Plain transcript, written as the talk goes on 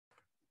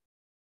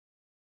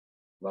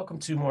Welcome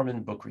to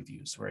Mormon Book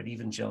Reviews, where an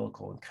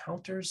evangelical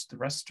encounters the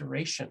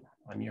restoration.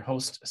 I'm your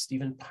host,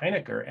 Stephen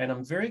Peinecker, and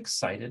I'm very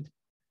excited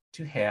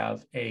to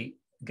have a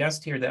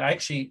guest here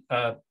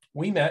that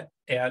we met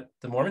at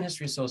the Mormon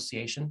History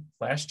Association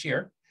last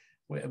year.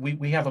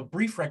 We have a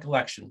brief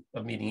recollection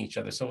of meeting each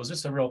other, so it was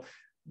just a real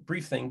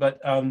brief thing. But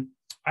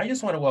I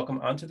just want to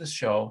welcome onto the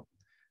show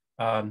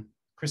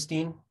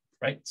Kristine,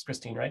 right? It's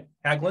Kristine, right?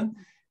 Haglund.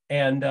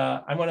 And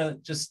I want to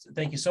just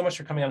thank you so much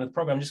for coming on to the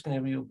program. I'm just going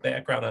to give you a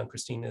background on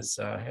Kristine.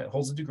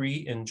 Holds a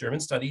degree in German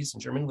Studies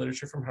and German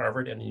Literature from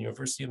Harvard and the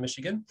University of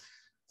Michigan.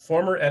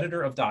 Former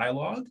editor of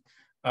Dialogue.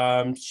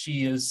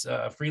 She is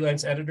a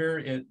freelance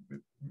editor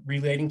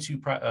relating to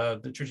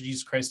the Church of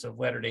Jesus Christ of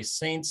Latter-day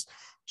Saints.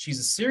 She's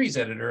a series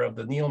editor of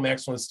the Neil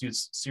Maxwell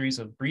Institute's series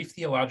of brief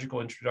theological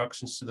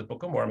introductions to the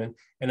Book of Mormon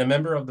and a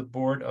member of the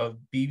board of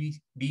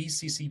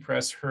BCC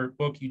Press. Her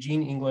book,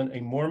 Eugene England, A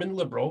Mormon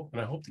Liberal,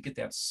 and I hope to get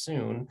that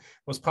soon,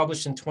 was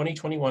published in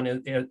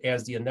 2021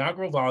 as the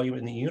inaugural volume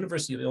in the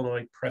University of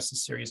Illinois Press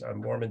series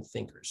on Mormon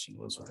thinkers. She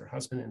lives with her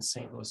husband in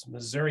St. Louis,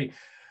 Missouri.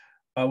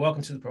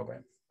 Welcome to the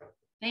program.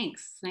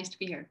 Thanks. Nice to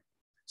be here.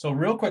 So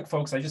real quick,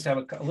 folks, I just have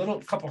a couple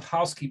of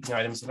housekeeping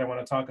items that I want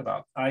to talk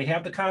about. I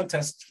have the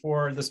contest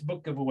for this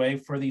book giveaway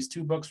for these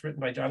two books written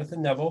by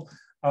Jonathan Neville.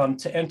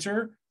 To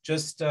enter,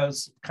 just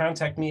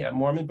contact me at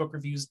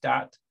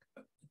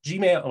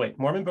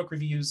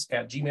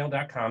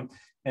mormonbookreviews@gmail.com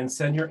and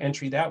send your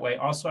entry that way.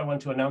 Also, I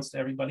want to announce to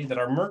everybody that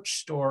our merch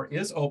store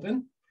is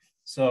open.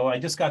 So I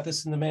just got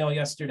this in the mail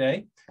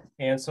yesterday.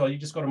 And so you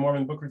just go to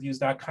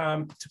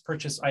mormonbookreviews.com to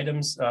purchase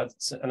items.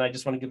 And I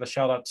just want to give a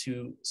shout out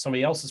to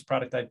somebody else's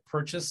product I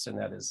purchased, and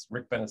that is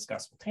Rick Bennett's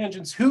Gospel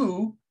Tangents,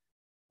 who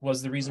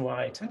was the reason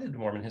why I attended the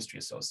Mormon History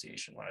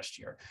Association last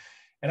year.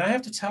 And I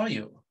have to tell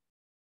you,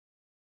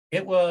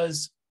 it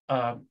was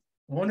a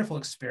wonderful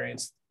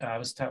experience.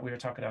 We were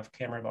talking off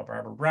camera about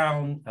Barbara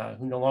Brown,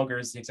 who no longer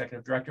is the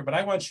executive director, but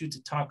I want you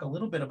to talk a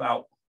little bit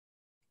about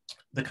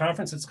the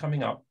conference that's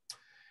coming up.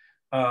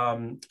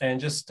 And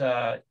just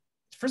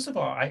first of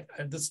all,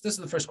 this is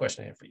the first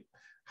question I have for you.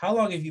 How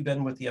long have you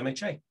been with the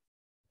MHA?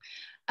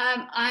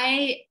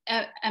 I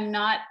am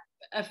not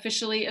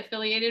officially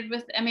affiliated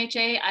with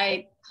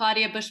MHA.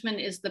 Claudia Bushman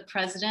is the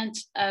president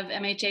of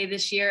MHA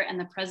this year, and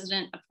the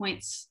president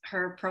appoints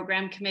her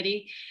program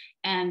committee.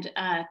 And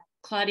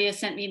Claudia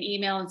sent me an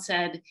email and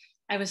said,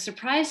 I was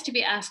surprised to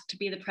be asked to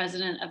be the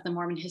president of the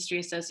Mormon History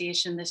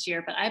Association this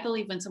year, but I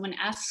believe when someone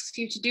asks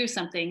you to do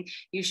something,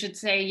 you should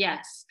say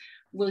yes.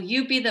 Will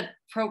you be the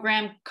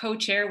program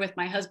co-chair with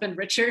my husband,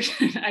 Richard?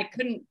 I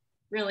couldn't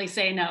really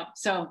say no.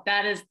 So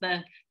that is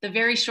the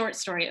very short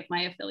story of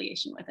my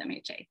affiliation with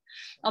MHA.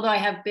 Although I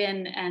have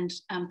been and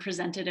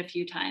presented a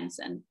few times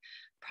and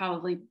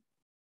probably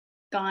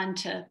gone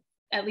to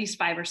at least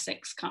 5 or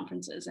 6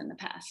 conferences in the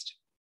past.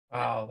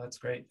 Wow, that's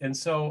great. And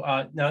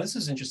so now this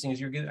is interesting.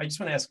 I just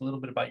want to ask a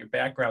little bit about your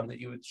background that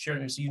you would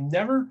share. So you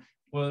never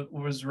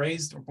was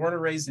raised or born or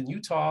raised in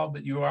Utah,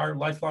 but you are a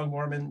lifelong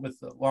Mormon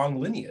with a long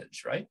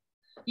lineage, right?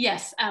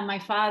 Yes, my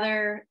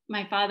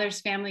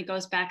father's family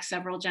goes back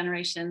several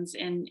generations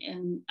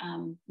in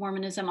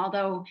Mormonism,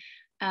 although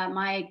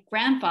my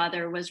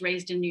grandfather was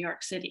raised in New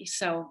York City.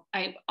 So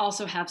I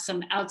also have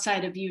some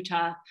outside of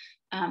Utah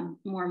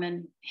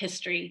Mormon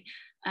history.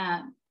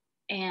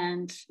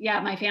 And yeah,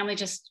 my family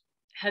just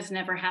has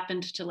never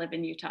happened to live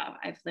in Utah.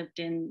 I've lived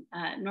in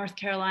North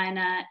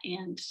Carolina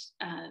and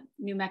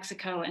New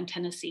Mexico and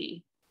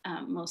Tennessee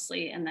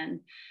mostly, and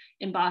then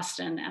in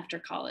Boston after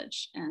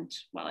college. And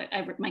well,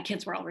 my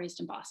kids were all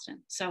raised in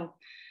Boston. So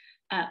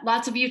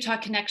lots of Utah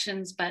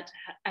connections, but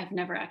I've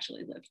never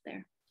actually lived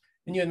there.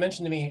 And you had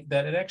mentioned to me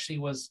that it actually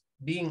was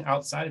being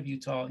outside of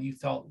Utah, you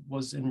felt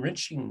was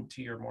enriching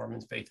to your Mormon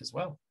faith as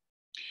well.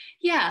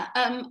 Yeah,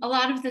 a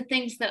lot of the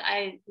things that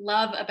I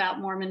love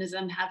about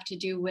Mormonism have to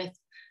do with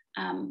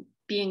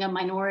being a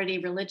minority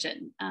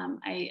religion.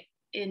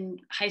 In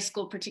high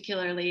school,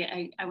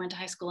 particularly, I went to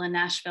high school in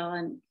Nashville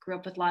and grew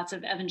up with lots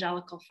of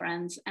evangelical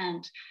friends,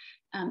 and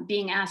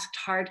being asked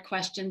hard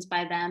questions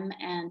by them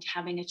and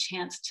having a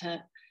chance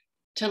to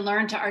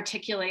learn to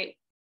articulate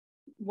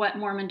what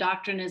Mormon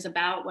doctrine is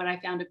about, what I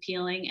found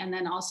appealing, and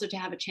then also to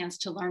have a chance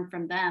to learn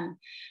from them.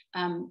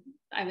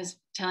 I was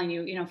telling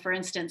you, for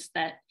instance,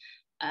 that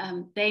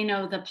they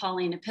know the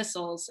Pauline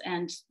epistles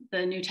and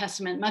the New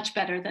Testament much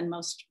better than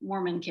most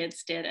Mormon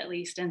kids did, at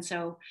least. And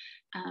so,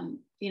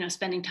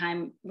 spending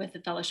time with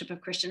the Fellowship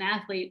of Christian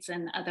Athletes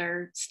and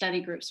other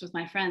study groups with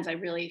my friends, I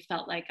really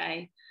felt like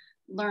I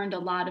learned a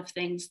lot of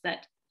things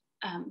that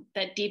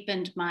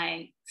deepened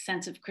my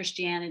sense of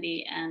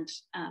Christianity and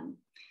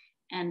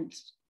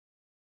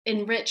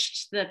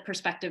enriched the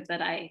perspective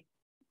that I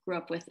grew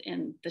up with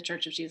in the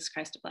Church of Jesus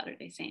Christ of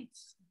Latter-day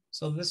Saints.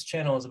 So this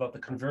channel is about the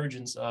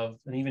convergence of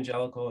an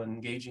evangelical and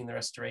engaging the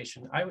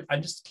restoration.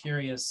 I'm just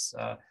curious.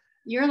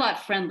 You're a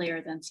lot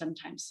friendlier than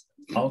sometimes.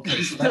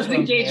 Okay, so those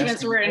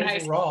engagements were in high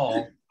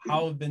school.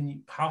 How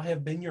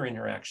have been your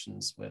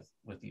interactions with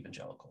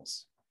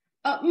evangelicals?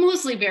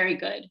 Mostly very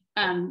good.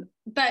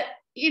 But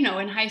in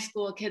high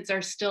school, kids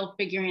are still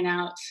figuring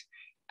out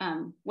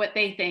what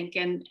they think.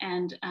 And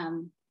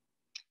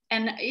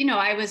you know,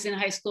 I was in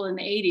high school in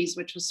the 80s,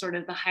 which was sort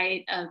of the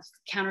height of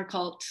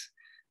countercult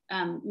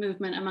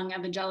movement among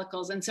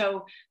evangelicals. And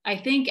so I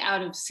think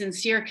out of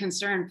sincere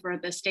concern for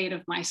the state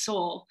of my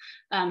soul,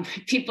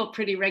 people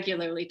pretty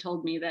regularly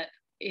told me that,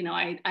 you know,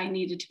 I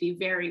needed to be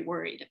very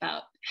worried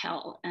about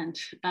hell and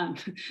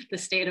the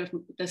state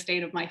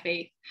of my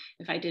faith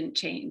if I didn't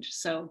change.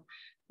 So,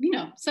 you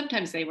know,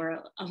 sometimes they were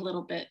a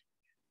little bit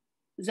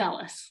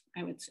zealous,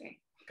 I would say.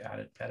 Got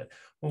it.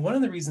 Well, one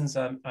of the reasons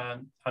I'm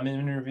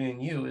interviewing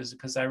you is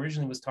because I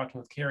originally was talking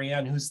with Carrie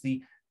Ann, who's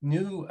the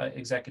new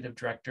executive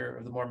director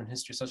of the Mormon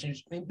History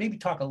Association. Maybe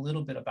talk a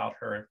little bit about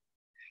her.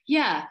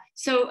 Yeah.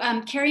 So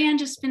Carrie Ann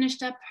just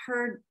finished up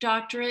her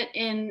doctorate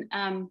in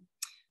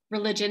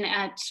religion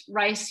at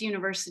Rice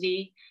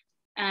University,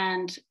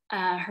 and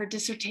her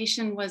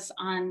dissertation was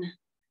on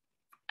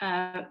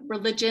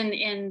religion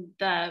in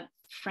the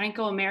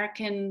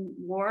Franco-American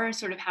War,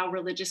 sort of how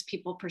religious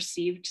people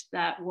perceived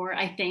that war.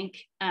 I think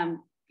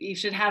you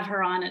should have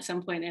her on at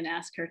some point and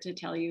ask her to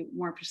tell you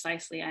more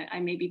precisely. I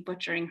may be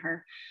butchering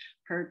her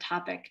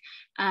topic.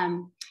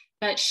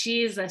 But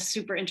she's a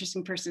super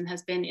interesting person,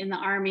 has been in the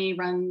Army,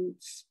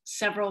 runs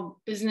several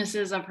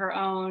businesses of her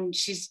own.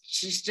 She's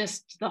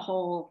just the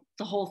whole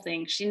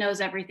thing. She knows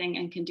everything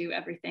and can do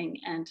everything.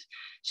 And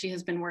she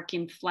has been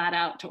working flat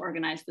out to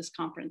organize this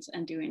conference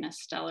and doing a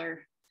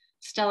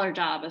stellar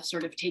job of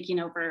sort of taking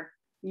over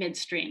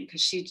midstream,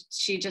 because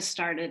she just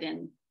started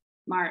in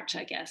March,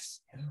 I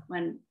guess,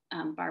 when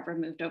Barbara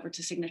moved over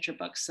to Signature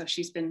Books. So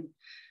she's been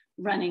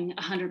running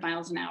 100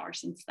 miles an hour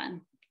since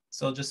then.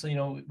 So just so you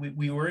know, I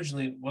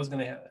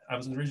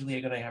was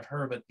originally going to have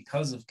her, but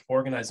because of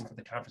organizing for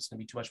the conference, it's going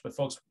to be too much. But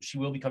folks, she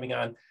will be coming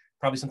on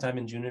probably sometime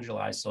in June or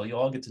July. So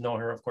you'll all get to know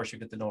her. Of course, you'll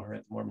get to know her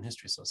at the Mormon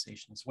History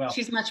Association as well.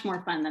 She's much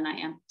more fun than I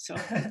am. So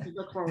we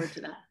look forward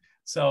to that.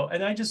 So,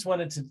 and I just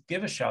wanted to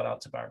give a shout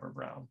out to Barbara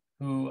Brown,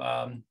 who,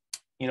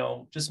 you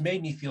know, just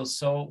made me feel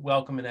so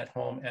welcome and at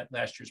home at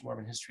last year's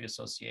Mormon History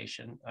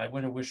Association. I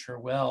want to wish her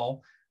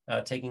well,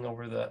 taking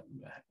over the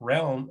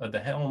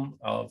helm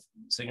of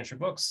Signature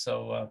Books.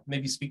 So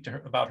maybe speak to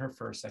her about her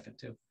for a second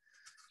too.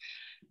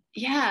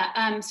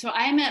 Yeah, so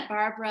I met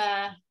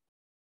Barbara,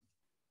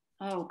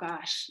 oh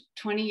gosh,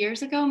 20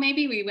 years ago,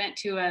 maybe. We went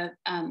to a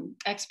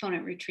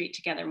exponent retreat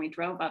together, and we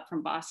drove up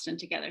from Boston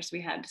together. So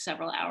we had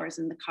several hours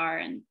in the car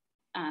and,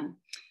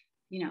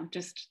 you know,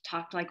 just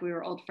talked like we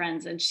were old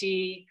friends. And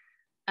she,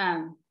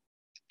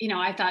 you know,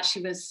 I thought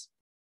it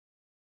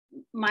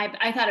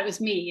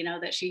was me, you know,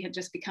 that she had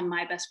just become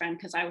my best friend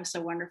because I was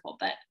so wonderful.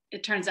 But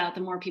it turns out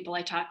the more people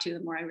I talk to,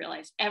 the more I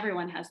realize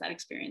everyone has that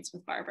experience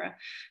with Barbara.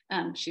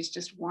 She's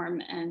just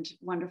warm and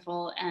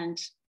wonderful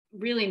and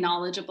really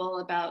knowledgeable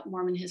about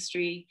Mormon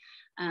history,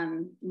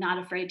 not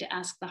afraid to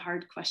ask the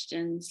hard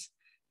questions,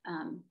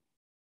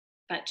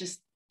 but just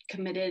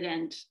committed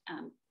and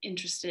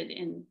interested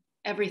in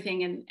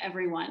everything and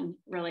everyone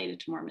related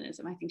to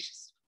Mormonism. I think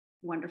she's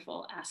a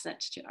wonderful asset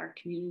to our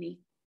community.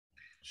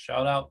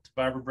 Shout out to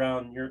Barbara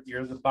Brown.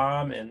 You're the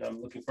bomb, and I'm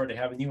looking forward to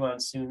having you on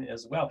soon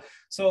as well.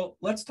 So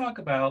let's talk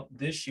about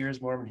this year's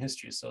Mormon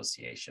History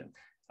Association.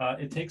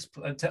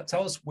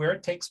 Tell us where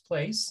it takes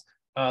place,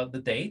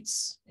 the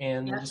dates,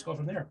 and we'll just go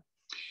from there.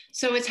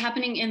 So it's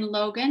happening in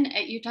Logan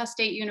at Utah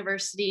State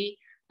University.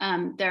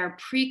 There are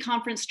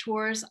pre-conference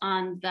tours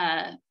on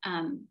the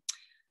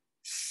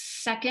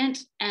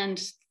 2nd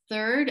and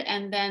 3rd,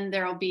 and then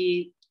there'll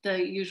be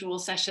the usual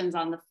sessions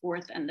on the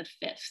 4th and the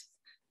 5th.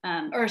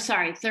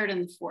 3rd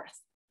and the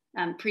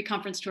 4th.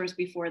 Pre-conference tours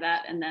before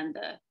that, and then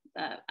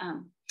the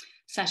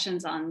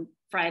sessions on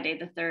Friday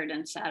the 3rd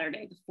and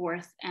Saturday the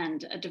 4th,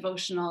 and a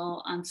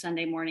devotional on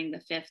Sunday morning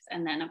the 5th,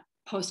 and then a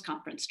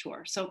post-conference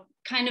tour. So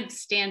kind of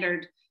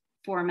standard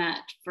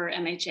format for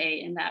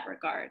MHA in that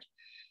regard.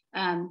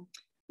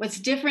 What's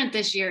different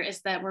this year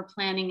is that we're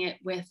planning it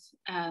with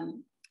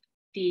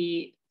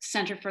the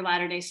Center for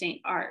Latter-day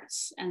Saint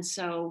Arts. And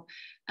so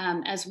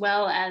as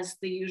well as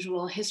the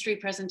usual history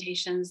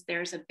presentations,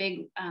 there's a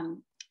big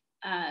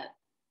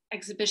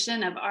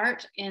exhibition of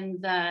art in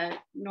the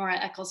Nora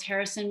Eccles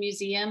Harrison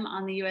Museum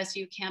on the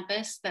USU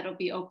campus that'll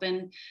be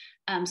open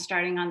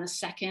starting on the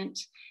 2nd.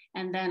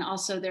 And then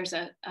also there's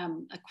a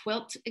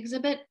quilt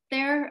exhibit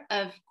there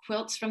of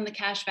quilts from the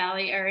Cache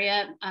Valley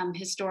area,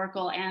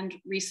 historical and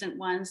recent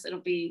ones. It'll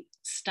be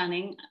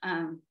stunning.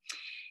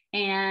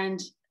 And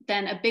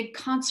then a big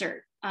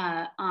concert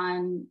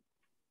on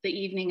the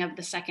evening of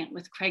the 2nd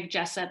with Craig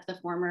Jessup, the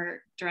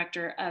former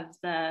director of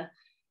the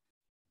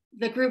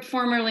group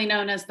formerly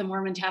known as the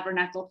Mormon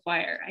Tabernacle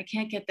Choir. I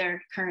can't get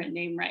their current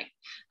name right,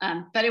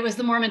 but it was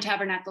the Mormon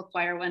Tabernacle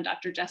Choir when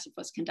Dr. Jessup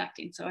was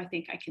conducting, so I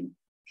think I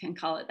can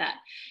call it that.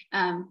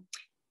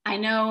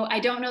 I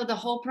don't know the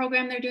whole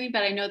program they're doing,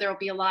 but I know there will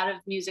be a lot of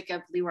music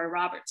of Leroy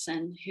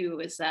Robertson, who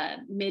is a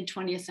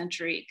mid-20th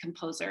century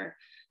composer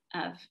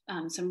of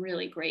some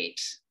really great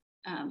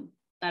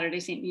Latter-day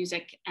Saint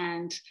music.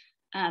 And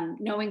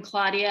knowing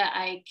Claudia,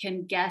 I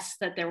can guess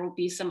that there will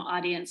be some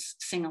audience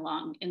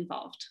sing-along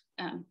involved.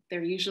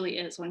 There usually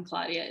is when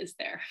Claudia is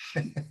there.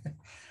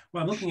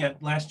 Well, I'm looking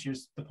at last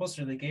year's, the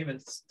poster they gave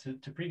us to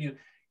preview,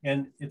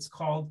 and it's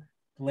called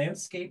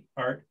Landscape,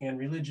 Art, and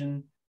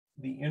Religion,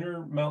 the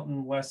Inner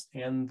Mountain West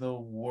and the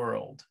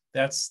World.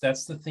 That's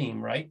the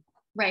theme, right?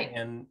 Right.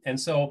 And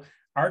so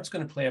art's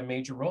going to play a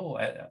major role,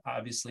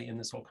 obviously, in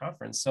this whole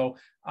conference. So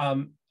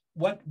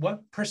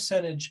what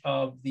percentage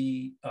of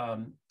the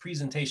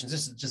presentations,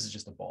 this is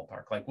just a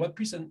ballpark, like what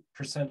percent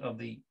of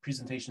the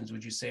presentations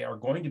would you say are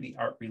going to be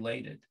art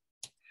related?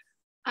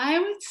 I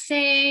would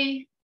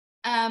say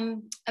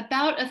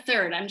about a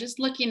third. I'm just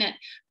looking at,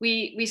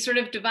 we sort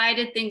of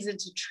divided things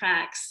into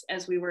tracks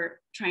as we were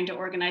trying to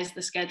organize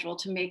the schedule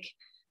to make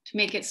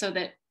it so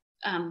that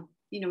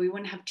we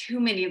wouldn't have too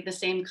many of the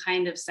same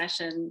kind of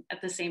session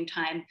at the same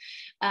time.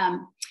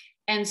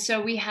 And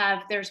so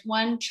there's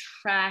one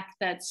track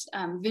that's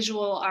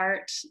visual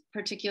art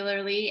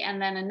particularly,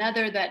 and then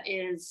another that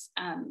is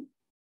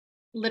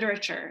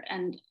literature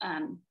and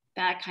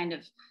that kind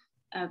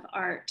of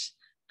art.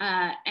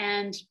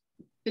 And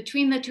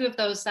between the two of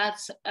those,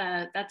 that's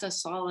a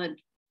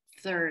solid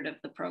third of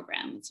the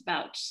program. It's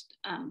about,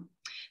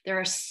 there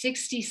are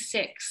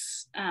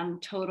 66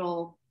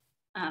 total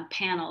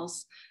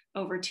panels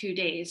over 2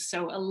 days.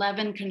 So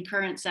 11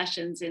 concurrent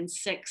sessions in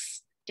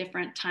 6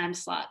 different time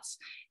slots.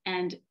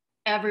 And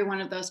every one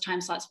of those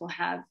time slots will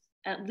have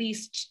at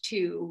least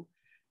 2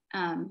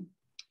 and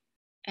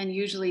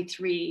usually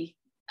 3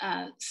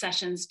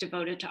 sessions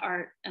devoted to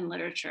art and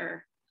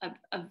literature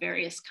of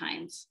various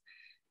kinds.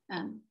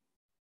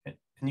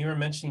 And you were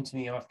mentioning to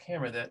me off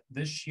camera that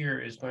this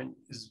year is going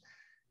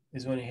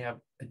to have,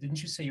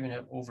 didn't you say you're going to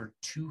have over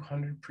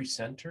 200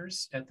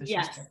 presenters at this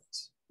year's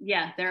conference?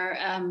 Yeah, there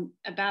are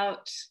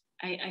about,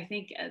 I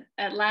think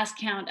at last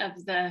count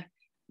of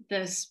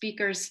the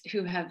speakers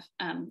who have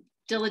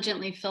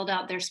diligently filled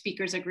out their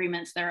speakers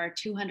agreements, there are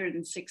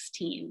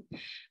 216,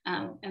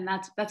 and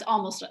that's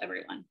almost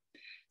everyone.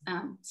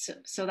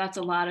 So that's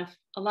a lot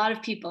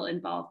of people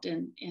involved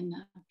in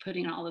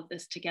putting all of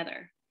this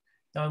together.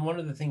 Now, and one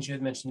of the things you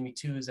had mentioned to me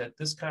too is that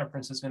this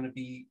conference is going to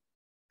be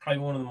probably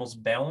one of the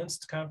most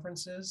balanced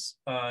conferences.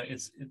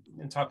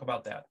 And talk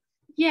about that.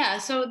 Yeah,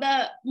 so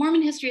the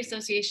Mormon History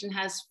Association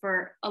has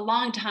for a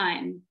long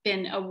time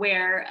been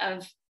aware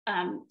of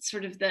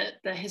sort of the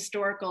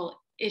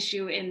historical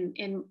issue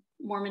in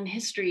Mormon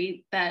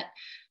history that,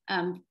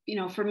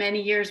 for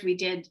many years we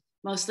did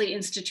mostly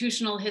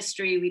institutional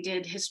history. We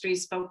did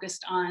histories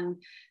focused on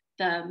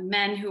the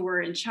men who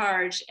were in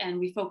charge, and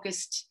we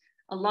focused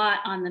a lot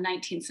on the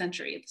 19th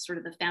century, sort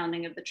of the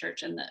founding of the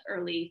church and the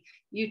early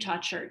Utah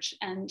church.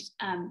 And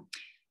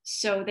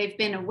so they've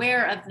been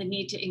aware of the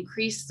need to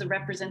increase the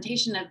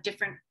representation of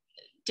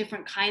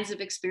different kinds of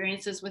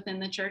experiences within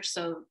the church.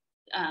 So,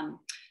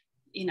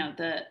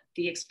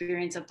 the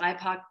experience of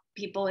BIPOC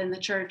people in the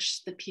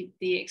church,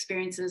 the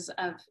experiences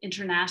of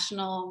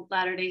international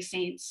Latter-day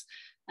Saints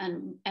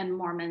and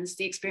Mormons,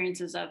 the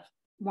experiences of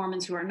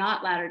Mormons who are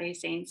not Latter-day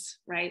Saints,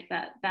 right?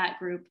 That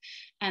group,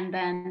 and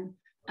then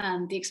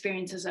the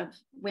experiences of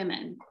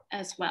women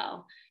as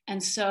well.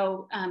 And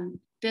so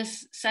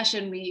this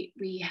session,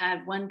 we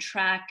had one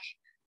track,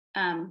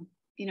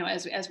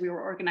 as we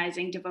were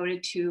organizing,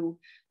 devoted to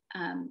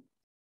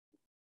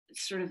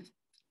sort of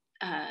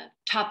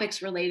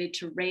topics related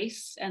to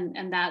race,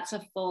 and that's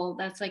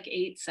like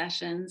 8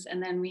 sessions.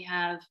 And then we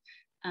have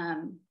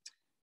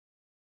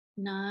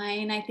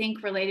 9, I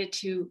think,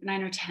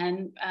 9 or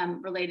 10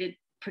 related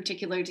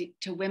particularly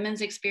to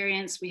women's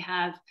experience. We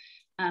have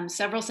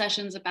several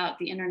sessions about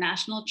the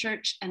international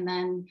church, and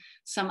then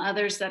some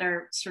others that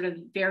are sort of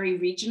very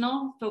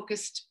regional,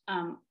 focused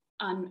on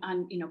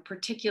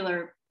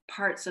particular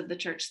parts of the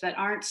church that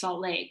aren't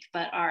Salt Lake,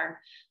 but are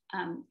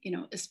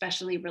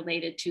especially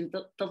related to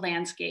the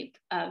landscape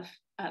of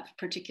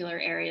particular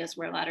areas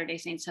where Latter-day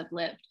Saints have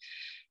lived.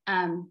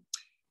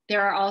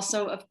 There are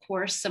also, of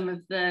course, some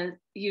of the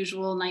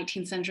usual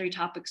 19th century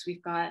topics.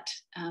 We've got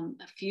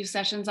a few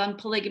sessions on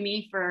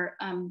polygamy for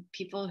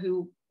people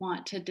who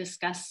want to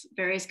discuss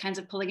various kinds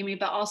of polygamy,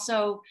 but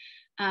also,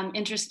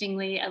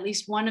 interestingly, at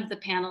least one of the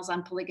panels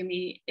on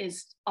polygamy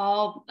is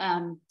all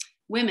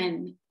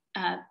women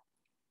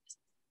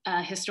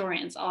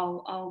historians,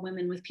 all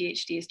women with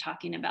PhDs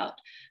talking about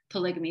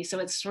polygamy. So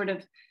it's sort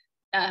of,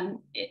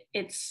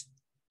 it's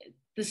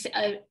this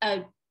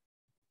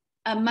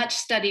a much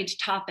studied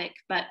topic,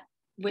 but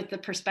with the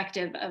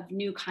perspective of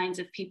new kinds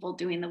of people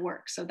doing the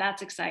work. So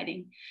that's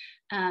exciting.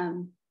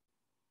 And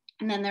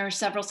then there are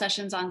several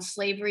sessions on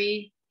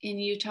slavery in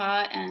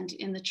Utah and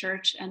in the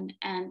church, and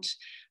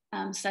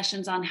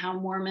sessions on how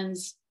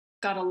Mormons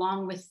got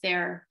along with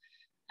their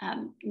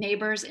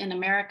neighbors in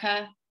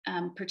America,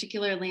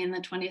 particularly in the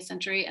 20th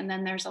century. And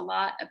then there's a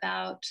lot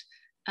about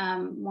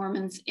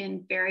Mormons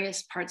in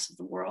various parts of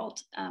the world.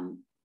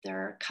 There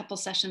are a couple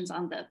sessions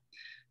on the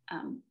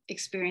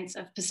experience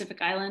of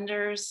Pacific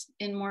Islanders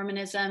in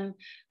Mormonism,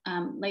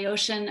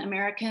 Laotian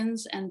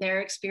Americans and their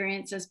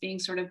experience as being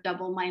sort of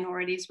double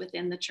minorities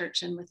within the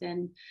church and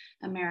within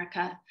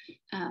America.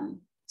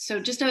 So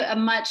just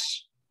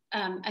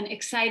an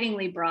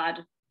excitingly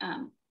broad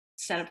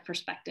set of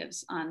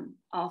perspectives on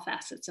all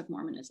facets of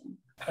Mormonism.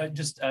 I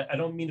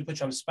don't mean to put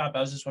you on the spot, but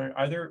I was just wondering,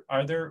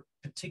 are there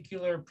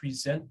particular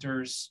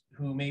presenters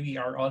who maybe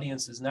our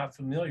audience is not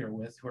familiar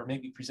with, who are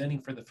maybe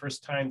presenting for the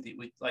first time that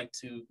we'd like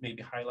to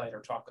maybe highlight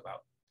or talk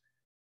about?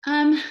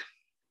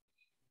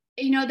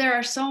 There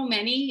are so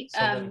many.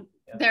 Yeah.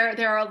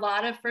 There are a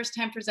lot of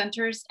first-time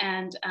presenters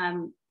and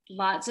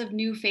lots of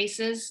new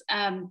faces.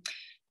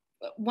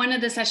 One of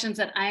the sessions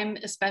that I'm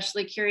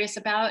especially curious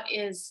about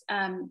is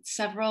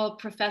several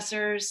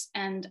professors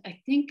and I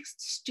think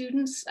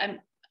students.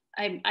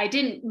 I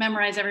didn't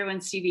memorize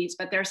everyone's CVs,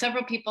 but there are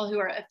several people who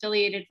are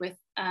affiliated with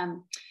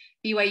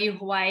BYU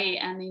Hawaii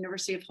and the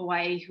University of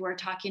Hawaii who are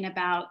talking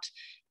about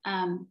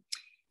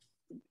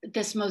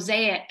this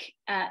mosaic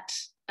at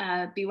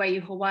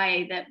BYU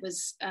Hawaii that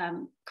was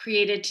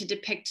created to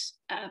depict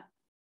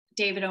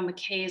David O.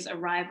 McKay's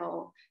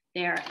arrival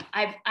there.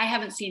 I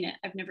haven't seen it.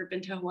 I've never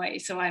been to Hawaii,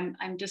 so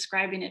I'm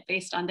describing it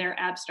based on their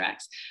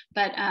abstracts.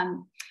 But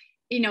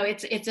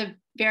it's a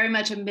very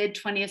much a mid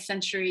 20th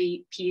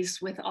century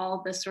piece with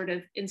all the sort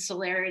of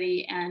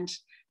insularity and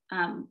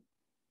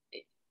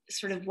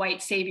sort of white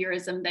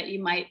saviorism that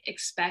you might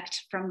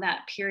expect from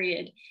that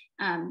period,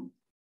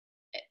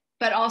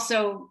 but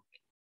also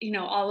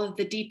all of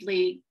the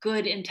deeply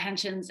good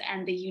intentions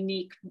and the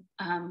unique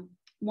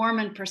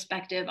Mormon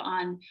perspective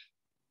on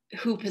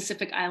who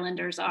Pacific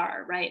Islanders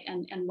are, right?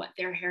 And what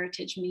their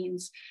heritage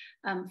means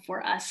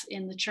for us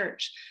in the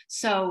church.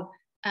 So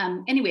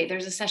anyway,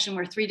 there's a session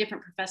where 3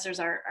 different professors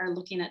are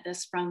looking at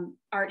this from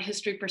art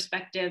history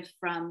perspective,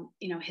 from,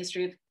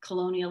 history of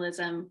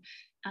colonialism,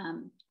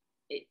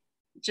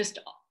 just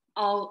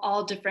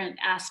all different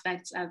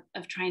aspects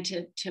of trying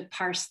to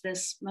parse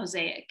this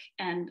mosaic.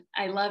 And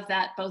I love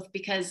that both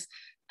because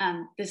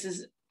this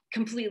is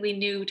completely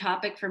new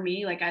topic for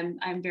me. Like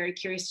I'm very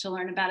curious to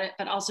learn about it,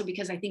 but also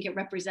because I think it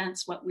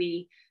represents what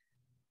we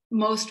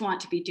most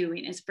want to be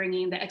doing, is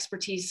bringing the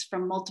expertise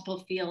from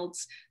multiple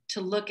fields to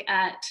look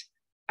at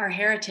our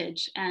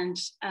heritage and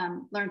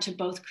learn to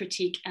both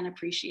critique and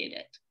appreciate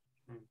it.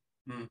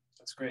 Mm-hmm.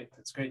 That's great.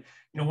 That's great.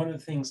 One of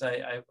the things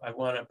I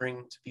want to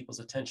bring to people's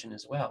attention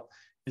as well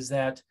is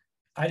that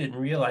I didn't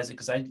realize it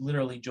because I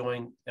literally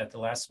joined at the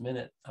last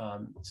minute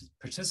to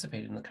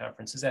participate in the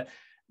conference, is that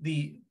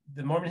the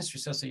Mormon History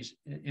Association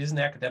is an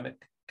academic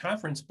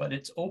conference, but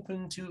it's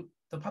open to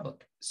the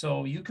public.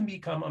 So you can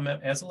become,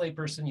 as a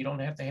layperson, you don't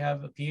have to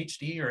have a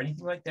PhD or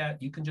anything like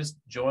that. You can just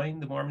join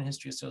the Mormon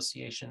History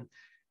Association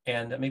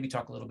and maybe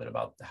talk a little bit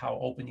about how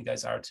open you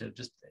guys are to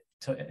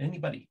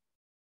anybody.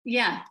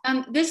 Yeah,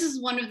 this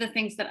is one of the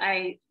things that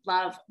I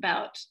love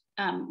about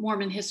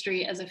Mormon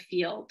history as a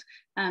field,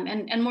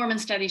 and Mormon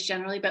studies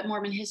generally, but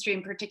Mormon history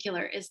in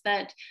particular, is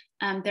that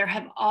there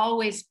have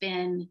always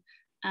been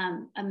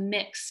a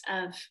mix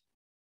of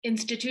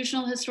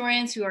institutional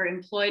historians who are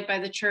employed by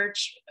the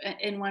church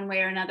in one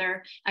way or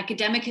another,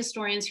 academic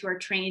historians who are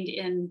trained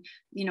in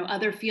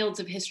other fields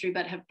of history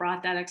but have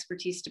brought that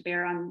expertise to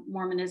bear on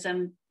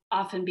Mormonism,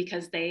 often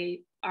because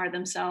they are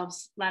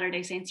themselves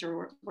Latter-day Saints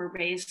or were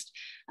raised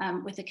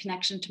with a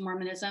connection to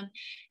Mormonism.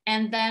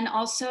 And then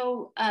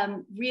also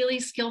really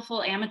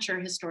skillful amateur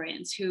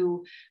historians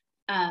who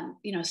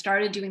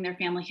started doing their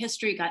family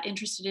history, got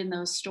interested in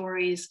those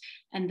stories,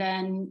 and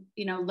then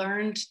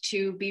learned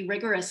to be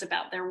rigorous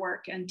about their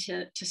work and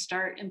to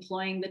start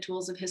employing the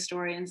tools of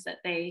historians that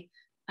they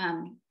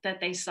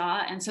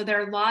saw. And so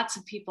there are lots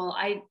of people.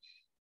 I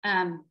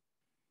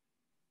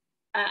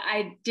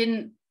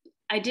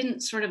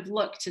didn't sort of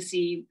look to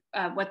see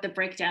what the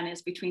breakdown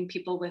is between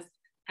people with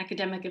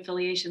academic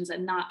affiliations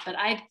and not, but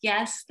I'd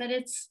guess that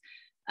it's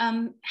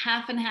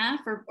half and half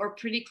or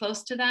pretty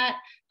close to that,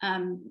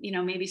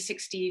 maybe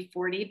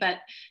 60-40, but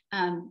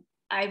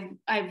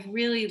I've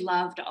really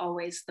loved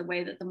always the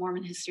way that the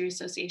Mormon History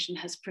Association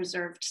has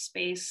preserved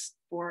space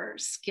for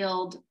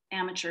skilled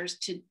amateurs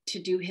to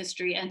do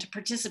history and to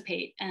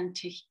participate and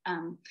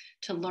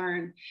to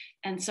learn.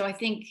 And so I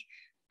think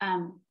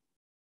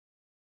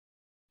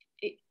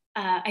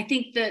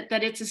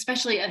that it's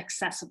especially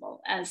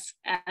accessible as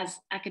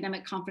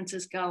academic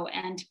conferences go,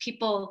 and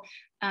people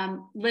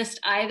list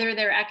either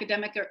their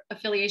academic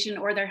affiliation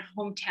or their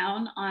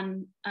hometown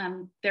on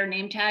their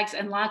name tags.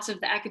 And lots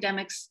of the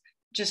academics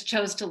just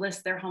chose to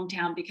list their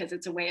hometown because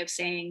it's a way of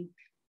saying,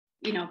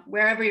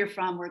 wherever you're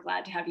from, we're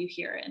glad to have you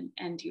here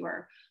and you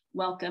are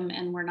welcome.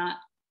 And we're not,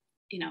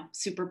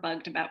 super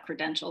bugged about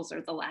credentials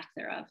or the lack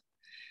thereof.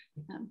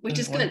 Which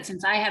is good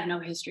since I have no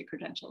history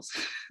credentials.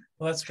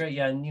 Well, that's great.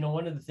 Yeah. And,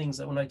 one of the things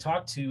that when I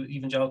talk to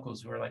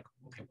evangelicals who are like,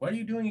 okay, what are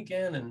you doing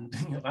again? And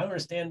I don't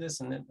understand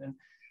this.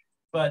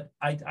 But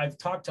I've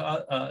talked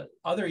to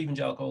other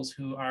evangelicals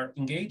who are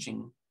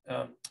engaging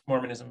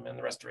Mormonism and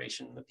the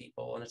restoration of the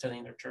people and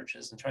attending their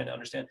churches and trying to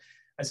understand.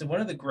 I said,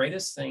 one of the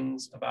greatest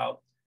things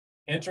about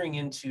entering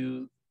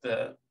into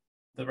the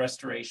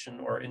restoration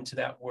or into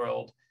that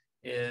world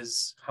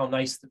is how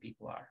nice the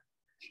people are.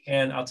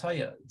 And I'll tell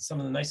you, some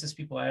of the nicest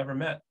people I ever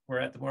met were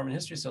at the Mormon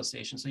History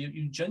Association. So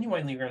you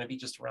genuinely are going to be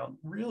just around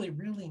really,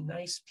 really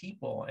nice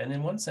people. And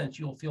in one sense,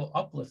 you'll feel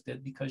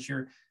uplifted because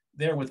you're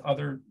there with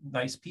other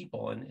nice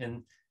people.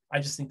 And I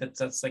just think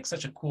that's like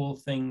such a cool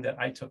thing that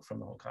I took from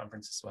the whole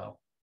conference as well.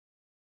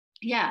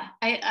 Yeah,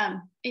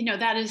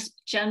 that is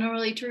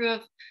generally true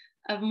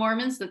of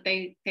Mormons, that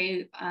they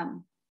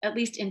at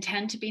least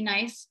intend to be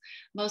nice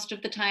most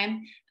of the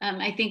time.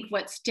 I think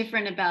what's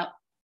different about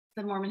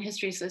the Mormon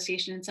History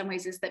Association in some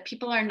ways is that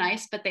people are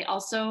nice, but they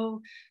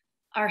also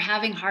are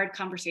having hard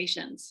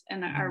conversations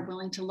and are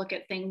willing to look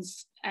at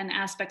things and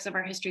aspects of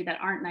our history that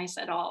aren't nice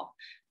at all.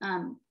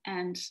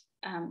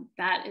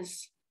 That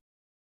is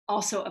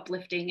also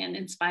uplifting and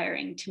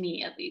inspiring to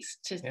me, at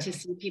least, to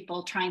see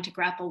people trying to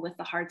grapple with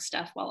the hard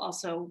stuff while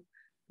also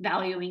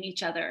valuing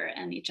each other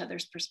and each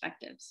other's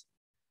perspectives.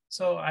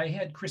 So I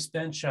had Chris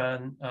Bench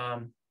on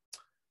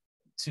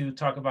to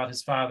talk about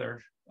his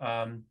father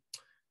and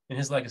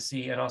his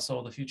legacy, and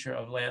also the future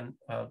of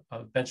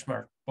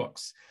Benchmark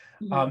books.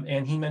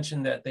 And he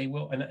mentioned that they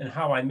will, and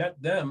how I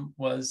met them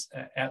was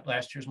at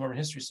last year's Mormon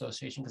History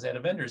Association, because they had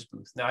a vendor's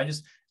booth. Now, I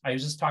was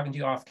just talking to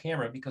you off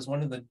camera, because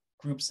one of the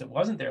groups that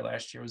wasn't there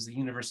last year was the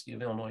University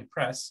of Illinois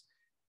Press.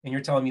 And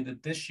you're telling me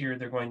that this year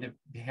they're going to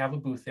have a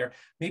booth there.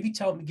 Maybe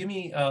tell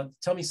me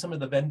some of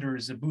the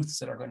vendors, the booths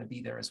that are going to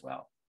be there as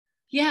well.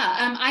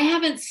 Yeah, I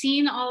haven't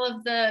seen all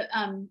of the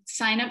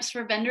signups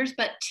for vendors,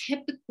 but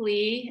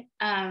typically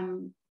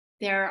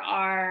there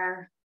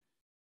are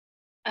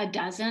a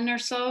dozen or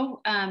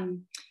so.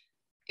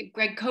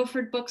 Greg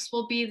Koford Books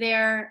will be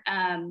there.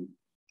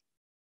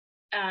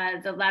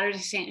 The Latter-day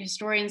Saint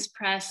Historians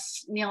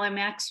Press, Neil M.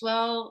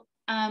 Maxwell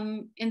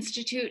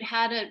Institute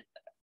had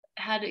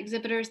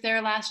exhibitors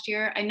there last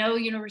year. I know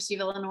University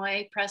of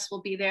Illinois Press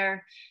will be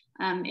there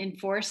in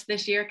force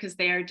this year, because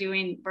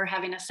we're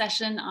having a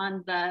session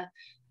on the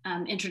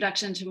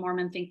Introduction to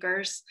Mormon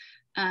Thinkers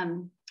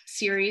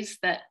series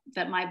that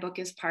my book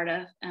is part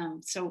of.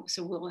 So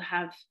we'll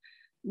have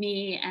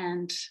me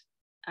and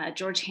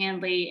George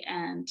Handley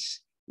and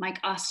Mike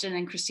Austin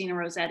and Christina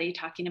Rossetti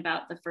talking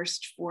about the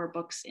first 4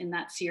 books in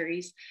that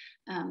series.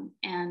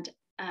 And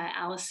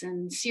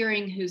Allison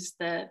Searing, who's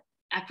the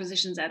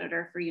acquisitions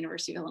editor for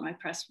University of Illinois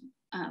Press,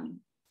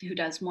 who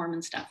does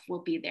Mormon stuff,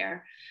 will be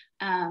there.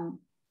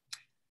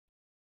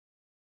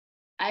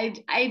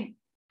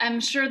 I'm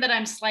sure that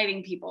I'm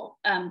slighting people,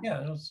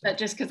 but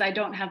just because I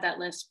don't have that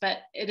list. But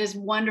it is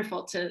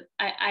wonderful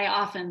I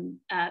often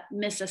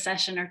miss a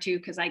session or two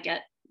because I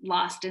get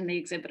lost in the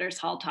exhibitors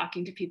hall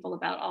talking to people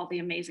about all the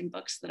amazing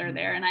books that are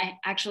there. And I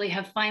actually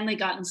have finally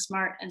gotten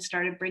smart and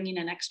started bringing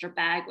an extra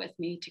bag with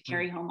me to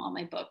carry home all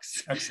my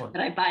books that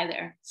I buy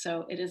there.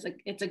 So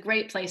it's a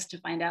great place to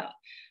find out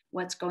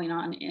what's going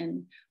on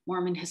in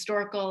Mormon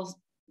historical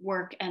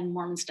work and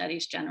Mormon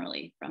studies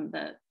generally from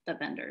the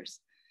vendors.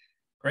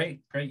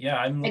 Great.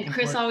 Yeah, and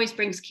Chris always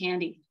brings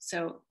candy.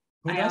 So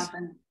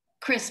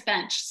Chris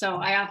Bench. So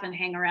I often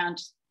hang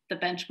around the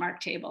Benchmark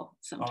table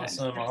sometimes.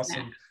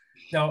 Awesome.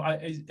 Now,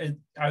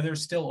 are there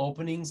still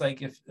openings?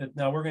 Like if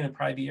now we're going to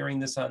probably be airing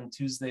this on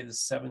Tuesday, the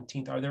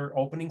 17th. Are there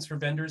openings for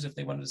vendors if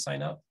they wanted to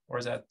sign up, or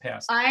is that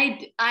passed?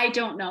 I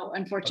don't know,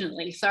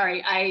 unfortunately. Okay.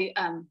 Sorry.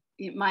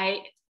 My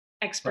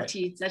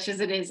expertise, such as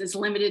it is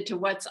limited to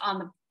what's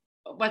on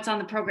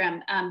the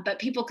program. But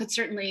people could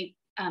certainly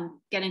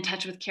get in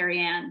touch with Carrie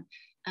Ann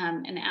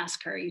and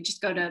ask her. You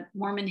just go to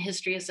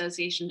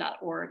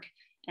MormonHistoryAssociation.org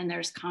and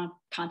there's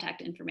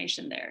contact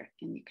information there,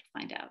 and you could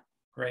find out.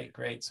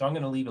 Great. So I'm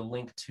going to leave a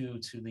link to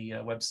the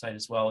website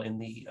as well in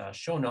the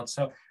show notes.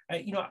 So,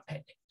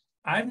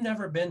 I've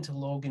never been to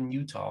Logan,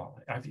 Utah.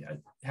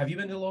 Have you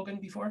been to Logan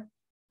before?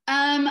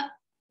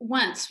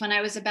 Once, when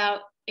I was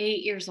about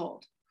 8 years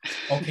old.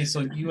 Okay,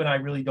 so you and I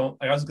really don't.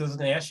 I was going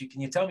to ask you,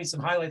 can you tell me some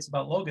highlights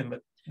about Logan?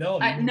 But no.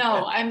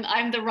 No,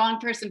 I'm the wrong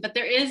person. But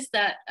there is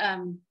that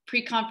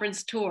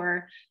pre-conference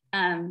tour.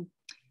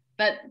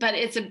 But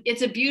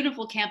it's a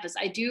beautiful campus.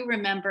 I do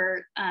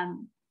remember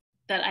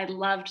that I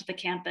loved the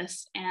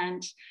campus,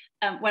 and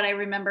what I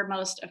remember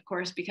most, of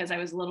course, because I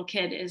was a little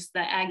kid, is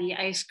the Aggie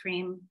ice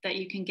cream that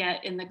you can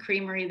get in the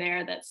creamery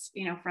there. That's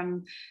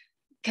from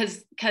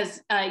because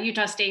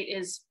Utah State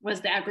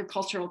was the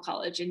agricultural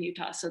college in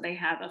Utah, so they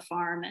have a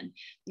farm, and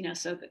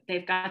so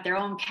they've got their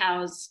own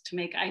cows to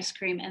make ice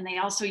cream, and they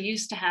also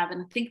used to have,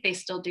 and I think they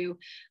still do,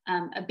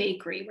 a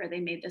bakery where they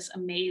made this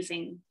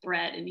amazing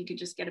bread, and you could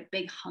just get a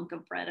big hunk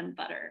of bread and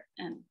butter.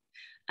 And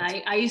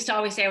I used to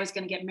always say I was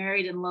going to get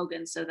married in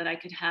Logan so that I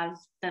could have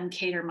them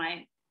cater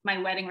my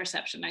wedding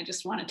reception. I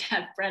just wanted to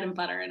have bread and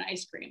butter and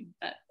ice cream,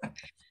 but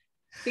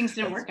things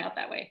didn't work out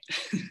that way.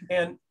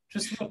 And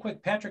just real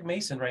quick, Patrick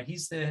Mason, right?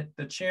 He's the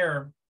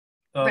chair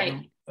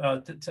right.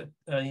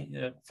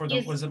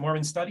 Was it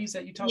Mormon Studies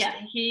at Utah State?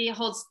 Yeah, he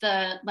holds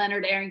the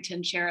Leonard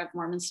Arrington Chair of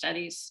Mormon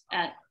Studies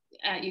at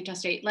Utah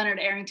State. Leonard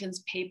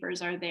Arrington's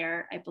papers are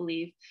there, I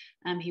believe.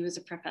 He was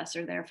a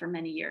professor there for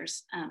many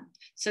years.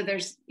 So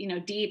there's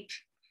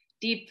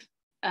deep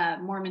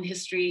Mormon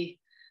history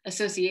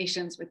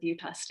associations with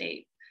Utah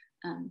State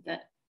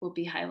that will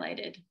be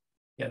highlighted.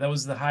 Yeah, that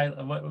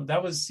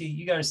was see,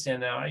 you got to understand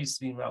now, I used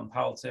to be involved in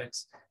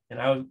politics, and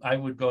I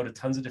would go to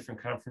tons of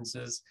different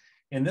conferences,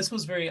 And this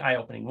was very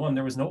eye-opening. One,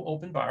 there was no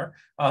open bar.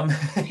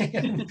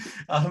 And,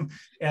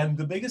 and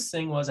the biggest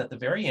thing was at the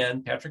very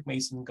end, Patrick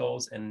Mason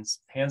goes and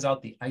hands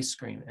out the ice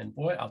cream. And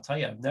boy, I'll tell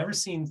you, I've never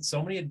seen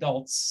so many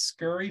adults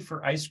scurry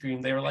for ice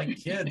cream. They were like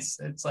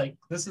kids. It's like,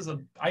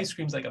 ice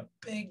cream's like a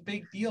big,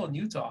 big deal in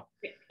Utah.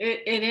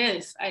 It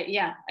is.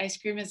 Yeah, ice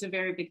cream is a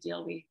very big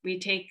deal. We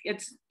take,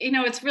 it's, you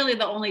know, it's really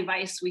the only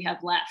vice we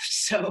have left.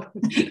 So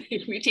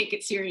we take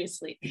it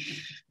seriously.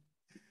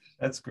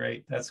 That's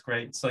great. That's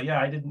great. So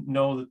yeah, I didn't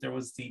know that there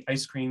was the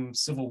ice cream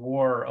civil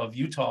war of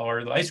Utah,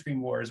 or the ice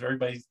cream wars where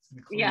everybody.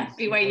 Yeah,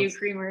 BYU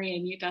Creamery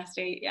in Utah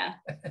State. Yeah.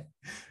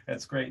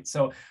 That's great.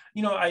 So,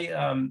 you know,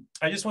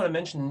 I just want to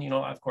mention, you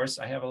know, of course,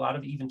 I have a lot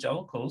of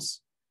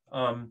evangelicals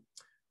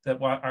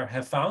that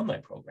have found my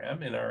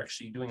program and are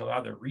actually doing a lot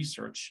of their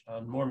research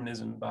on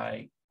Mormonism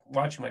by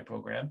watching my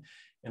program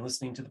and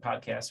listening to the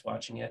podcast,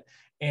 watching it.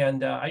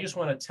 And I just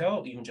want to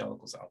tell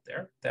evangelicals out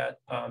there that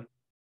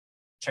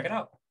check it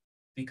out.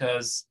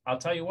 Because I'll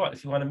tell you what,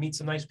 if you want to meet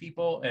some nice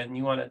people and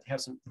you want to have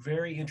some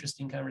very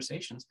interesting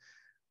conversations,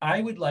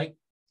 I would like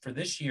for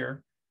this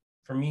year,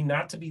 for me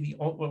not to be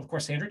well, of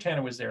course, Sandra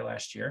Tanner was there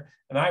last year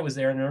and I was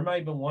there, and there might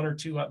have been one or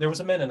two, there was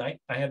a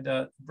Mennonite. I had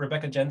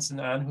Rebecca Jansen,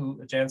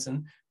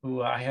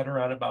 who I had her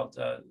on about,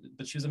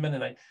 but she was a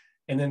Mennonite.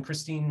 And then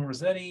Kristine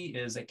Rossetti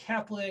is a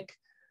Catholic.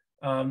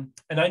 And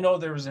I know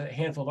there was a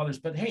handful of others,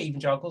 but hey,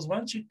 evangelicals, why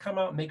don't you come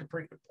out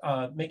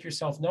and make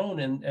yourself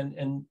known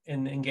and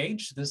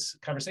engage this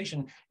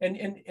conversation?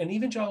 And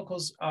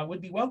evangelicals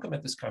would be welcome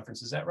at this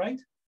conference. Is that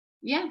right?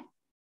 Yeah.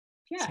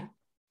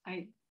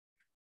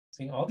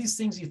 See, all these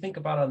things you think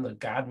about on the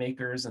God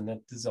makers, and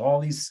that there's all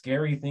these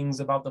scary things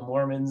about the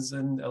Mormons,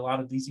 and a lot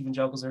of these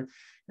evangelicals you're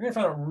going to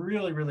find out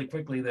really, really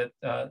quickly that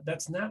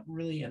that's not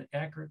really an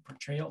accurate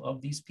portrayal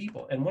of these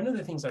people. And one of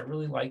the things I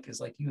really like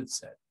is, like you had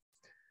said,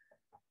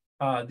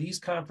 these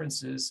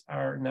conferences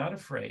are not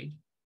afraid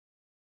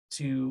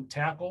to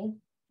tackle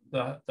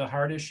the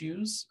hard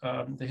issues,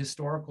 the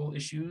historical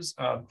issues,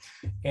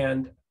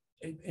 and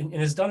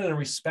it's done in a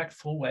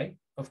respectful way,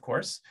 of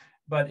course.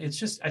 But it's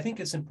just, I think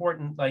it's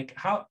important, like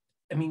how,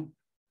 I mean,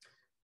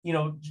 you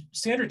know,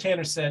 Sandra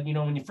Tanner said, you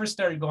know, when you first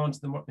started going to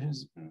the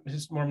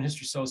Mormon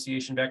History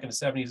Association back in the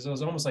 70s, it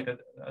was almost like a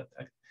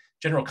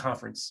general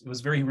conference. It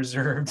was very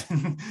reserved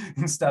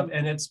and stuff.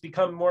 And it's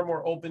become more and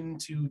more open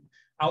to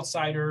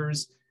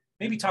outsiders.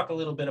 Maybe talk a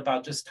little bit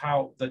about just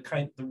how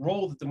the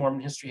role that the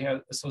Mormon History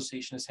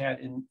Association has had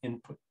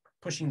in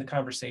pushing the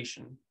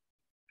conversation.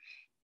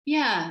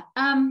 Yeah,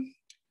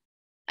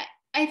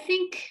 I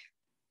think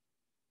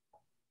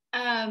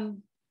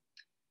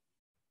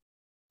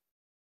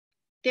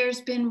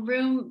there's been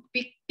room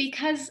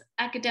because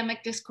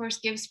academic discourse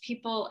gives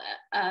people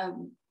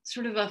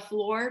sort of a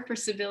floor for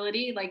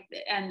civility, like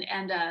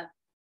and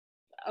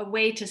a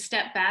way to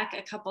step back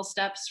a couple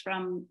steps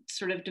from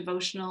sort of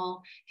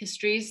devotional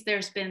histories.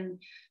 There's been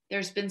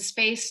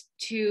space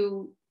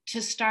to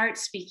start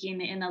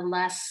speaking in a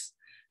less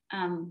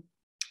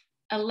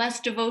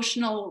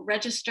devotional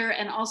register,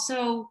 and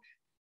also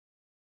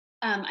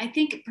I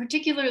think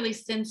particularly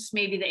since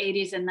maybe the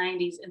 80s and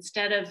 90s,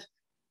 instead of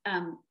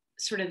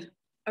sort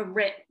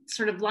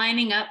of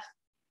lining up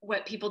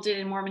what people did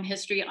in Mormon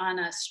history on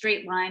a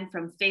straight line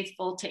from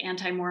faithful to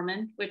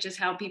anti-Mormon, which is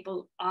how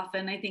people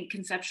often, I think,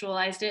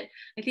 conceptualized it.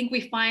 I think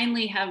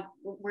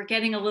we're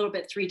getting a little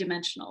bit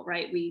three-dimensional,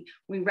 right? We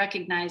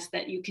recognize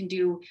that you can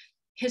do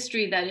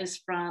history that is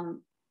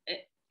from,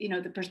 you know,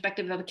 the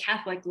perspective of a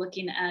Catholic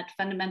looking at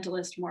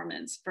fundamentalist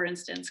Mormons, for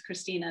instance,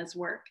 Kristina's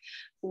work,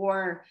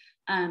 or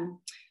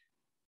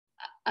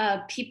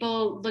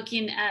people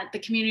looking at the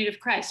Community of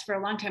Christ. For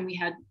a long time, we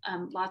had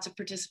lots of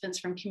participants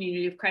from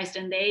Community of Christ,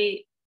 and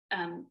they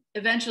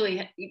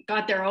eventually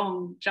got their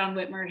own John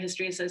Whitmer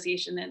History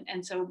Association.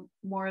 And so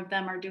more of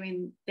them are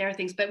doing their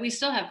things, but we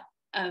still have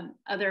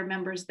other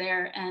members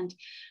there. And,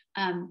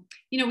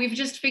 you know, we've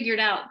just figured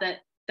out that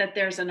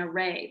there's an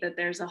array, that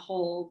there's a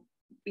whole,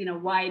 you know,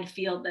 wide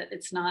field, that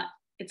it's not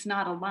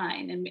a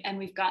line. And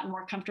we've gotten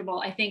more comfortable.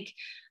 I think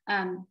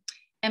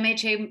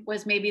MHA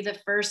was maybe the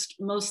first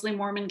mostly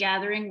Mormon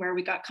gathering where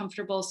we got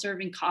comfortable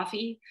serving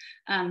coffee.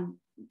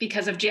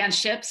 Because of Jan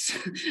Ships.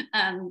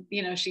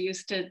 You know, she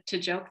used to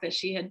joke that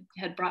she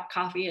had brought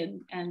coffee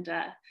and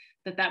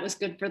that was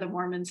good for the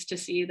Mormons to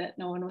see that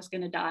no one was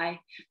going to die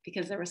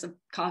because there was a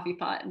coffee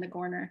pot in the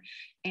corner.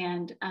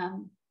 And,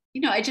 you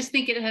know, I just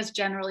think it has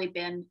generally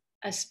been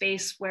a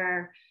space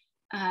where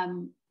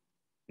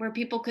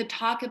people could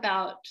talk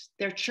about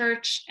their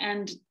church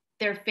and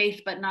their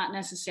faith, but not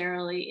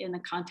necessarily in the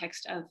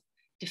context of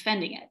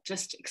defending it,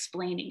 just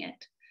explaining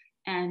it.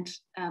 And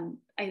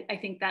I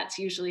think that's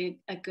usually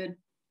a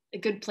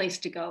good place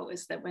to go,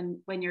 is that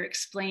when you're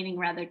explaining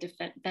rather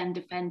than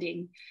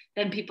defending,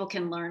 then people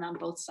can learn on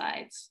both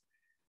sides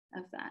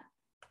of that.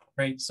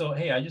 Right. So,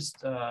 hey,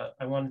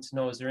 I wanted to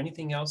know, is there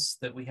anything else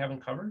that we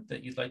haven't covered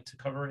that you'd like to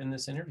cover in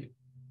this interview?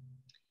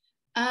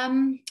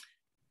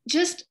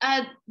 Just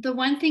the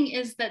one thing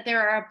is that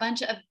there are a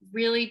bunch of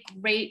really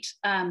great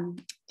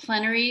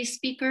plenary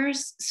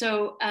speakers.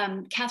 So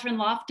Catherine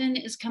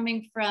Lofton is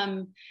coming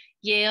from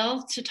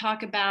Yale to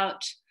talk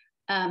about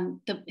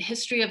the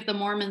history of the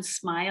Mormon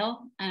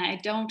smile. And I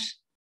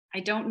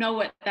don't know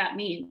what that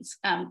means.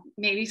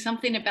 Maybe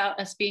something about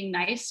us being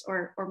nice,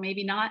 or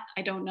maybe not.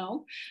 I don't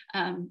know.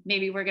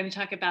 Maybe we're going to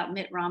talk about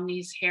Mitt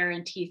Romney's hair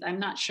and teeth. I'm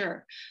not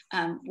sure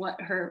what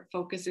her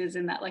focus is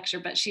in that lecture,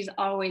 but she's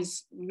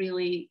always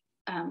really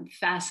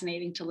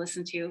fascinating to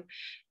listen to.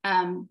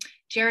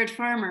 Jared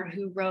Farmer,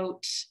 who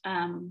wrote,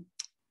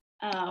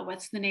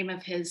 what's the name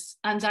of his,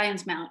 On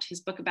Zion's Mount, his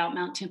book about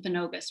Mount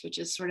Timpanogos, which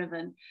is sort of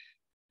an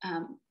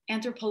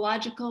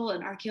anthropological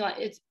and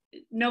archaeological.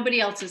 Nobody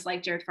else is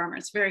like Jared Farmer.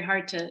 It's very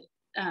hard to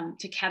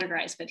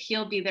categorize, but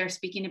he'll be there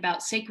speaking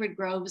about sacred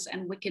groves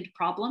and wicked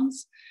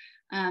problems.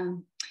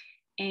 And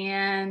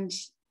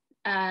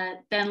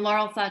then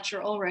Laurel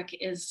Thatcher Ulrich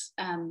is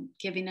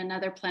giving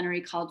another plenary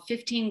called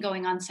 15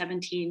 going on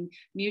 17,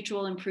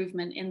 Mutual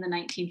Improvement in the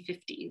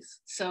 1950s.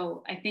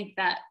 So I think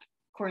that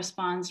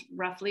corresponds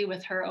roughly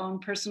with her own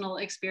personal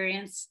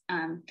experience,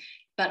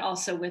 but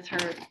also with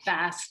her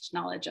vast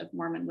knowledge of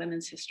Mormon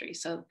women's history.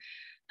 So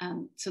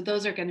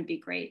those are going to be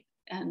great.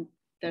 And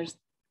there's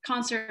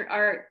concert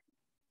art,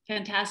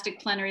 fantastic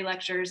plenary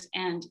lectures,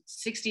 and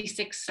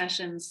 66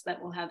 sessions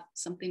that will have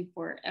something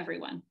for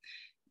everyone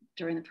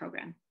during the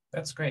program.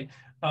 That's great.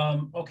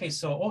 Okay,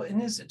 so,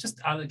 and is it, just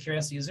out of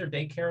curiosity, is there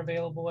daycare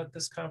available at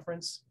this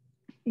conference?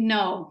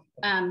 No,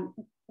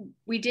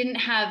 we didn't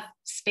have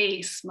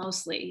space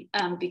mostly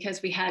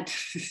because we had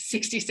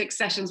 66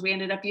 sessions. We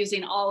ended up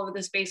using all of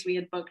the space we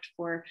had booked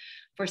for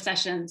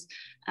sessions.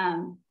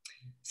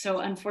 So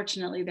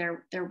unfortunately,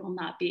 there will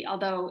not be.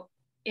 Although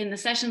in the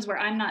sessions where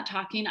I'm not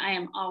talking, I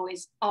am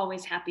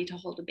always happy to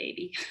hold a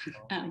baby.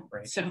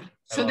 So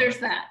there's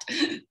that.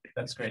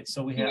 That's great.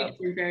 So we have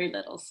very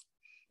littles.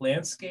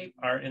 Landscape,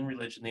 Art, and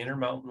Religion, the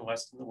Intermountain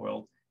West in the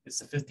World. It's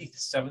the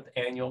 57th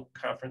annual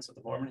conference of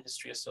the Mormon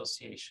History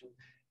Association.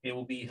 It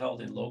will be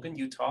held in Logan,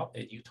 Utah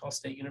at Utah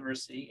State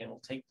University, and will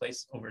take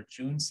place over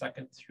June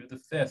 2nd through the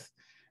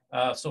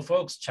 5th. So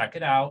folks, check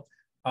it out.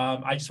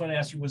 I just want to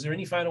ask you, was there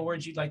any final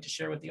words you'd like to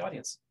share with the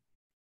audience?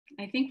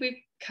 I think we've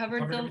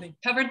covered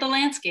the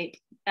landscape,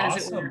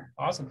 as it were.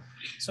 Awesome.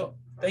 So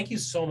thank you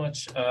so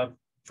much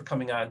for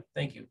coming on.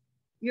 Thank you.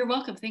 You're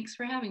welcome. Thanks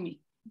for having me.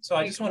 So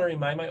I just want to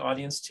remind my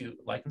audience to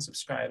like and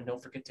subscribe, and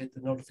don't forget to hit the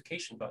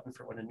notification button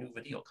for when a new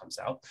video comes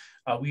out.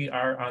 We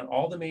are on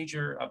all the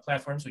major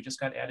platforms. We just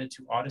got added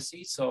to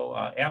Odyssey. So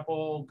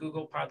Apple,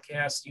 Google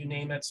Podcasts, you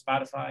name it,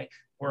 Spotify,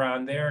 we're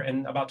on there.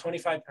 And about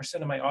 25%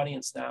 of my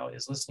audience now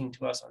is listening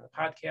to us on the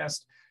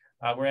podcast.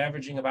 We're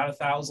averaging about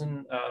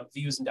 1,000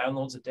 views and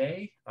downloads a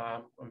day.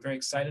 I'm very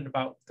excited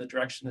about the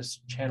direction this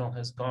channel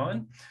has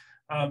gone.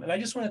 And I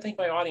just want to thank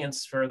my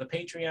audience for the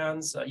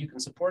Patreons. You can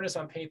support us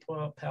on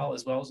PayPal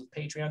as well as with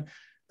Patreon.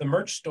 The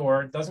merch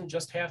store doesn't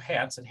just have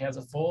hats. It has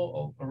a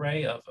full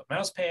array of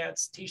mouse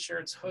pads,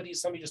 t-shirts, hoodies.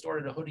 Somebody just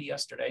ordered a hoodie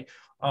yesterday.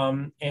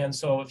 And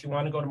so if you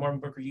want to go to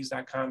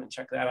MormonBookReviews.com and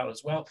check that out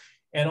as well.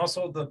 And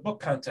also the book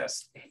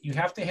contest. You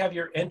have to have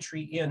your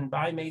entry in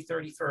by May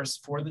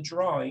 31st for the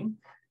drawing.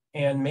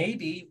 And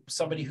maybe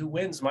somebody who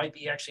wins might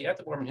be actually at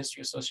the Mormon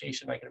History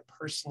Association. I can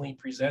personally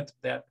present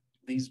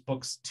these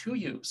books to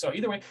you. So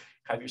either way,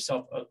 have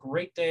yourself a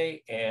great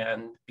day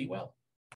and be well.